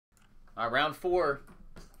All right, round 4.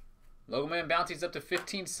 Logo Man bounty's up to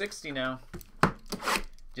 1560 now.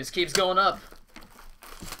 Just keeps going up.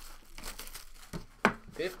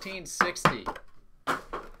 1560.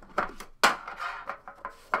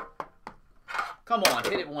 Come on,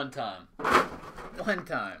 hit it one time. One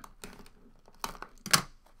time.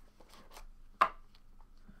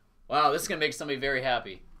 Wow, this is going to make somebody very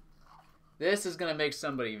happy. This is going to make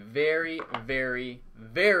somebody very, very,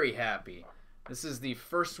 very happy. This is the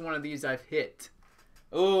first one of these I've hit.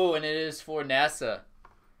 Oh, and it is for NASA.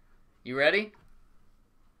 You ready?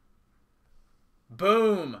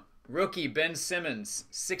 Boom! Rookie Ben Simmons,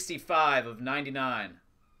 65 of 99.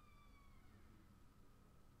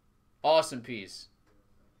 Awesome piece.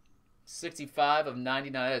 65 of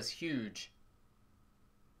 99. That is huge.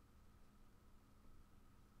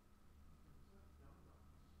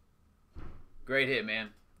 Great hit, man.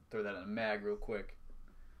 Throw that in a mag real quick.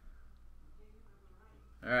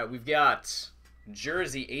 All right, we've got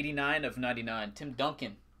jersey 89 of 99. Tim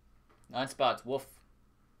Duncan. 9 spots. Wolf.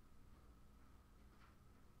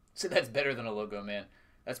 So that's better than a logo, man.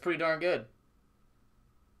 That's pretty darn good.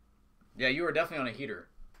 Yeah, you are definitely on a heater.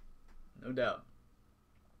 No doubt.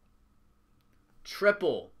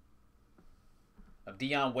 Triple of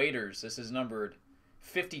Dion Waiters. This is numbered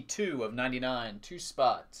 52 of 99. 2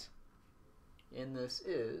 spots. And this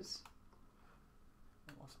is...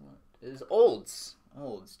 Olds.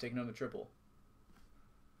 Olds taking on the triple.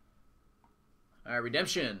 All right,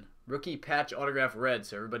 redemption. Rookie patch autograph red.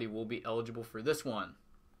 So everybody will be eligible for this one.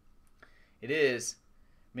 It is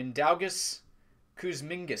Mindaugas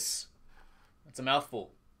Kuzmingas. That's a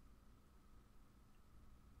mouthful.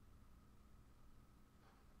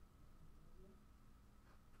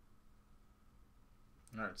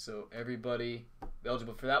 All right, so everybody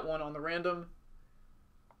eligible for that one on the random.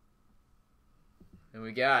 And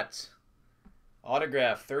we got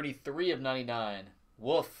autograph 33 of 99.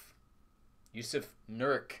 Wolf. Yusuf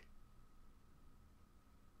Nurk.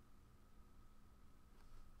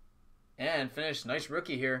 And finish. Nice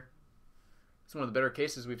rookie here. It's one of the better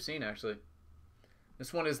cases we've seen, actually.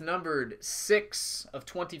 This one is numbered 6 of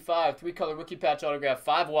 25. 3-color rookie patch autograph.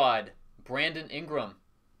 5 wide. Brandon Ingram.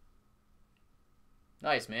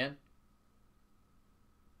 Nice, man.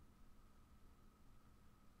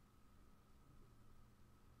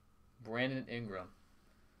 Brandon Ingram.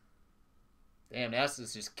 Damn,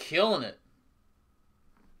 NASA's just killing it.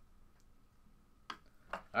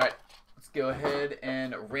 All right, let's go ahead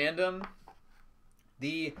and random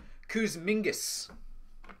the Kuzmingas.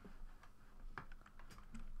 All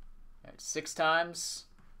right, 6 times.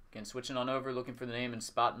 Again, switching on over, looking for the name in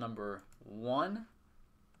spot number 1.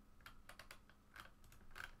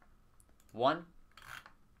 1,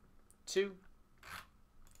 2,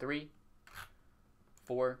 3,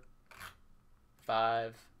 4,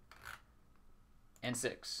 5, and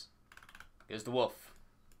 6. Here's the Wolf.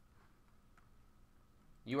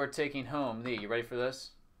 You are taking home the... You ready for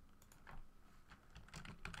this?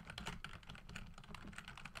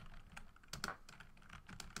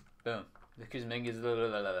 Boom. The Kuzmingas.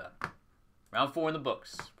 Round 4 in the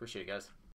books. Appreciate it, guys.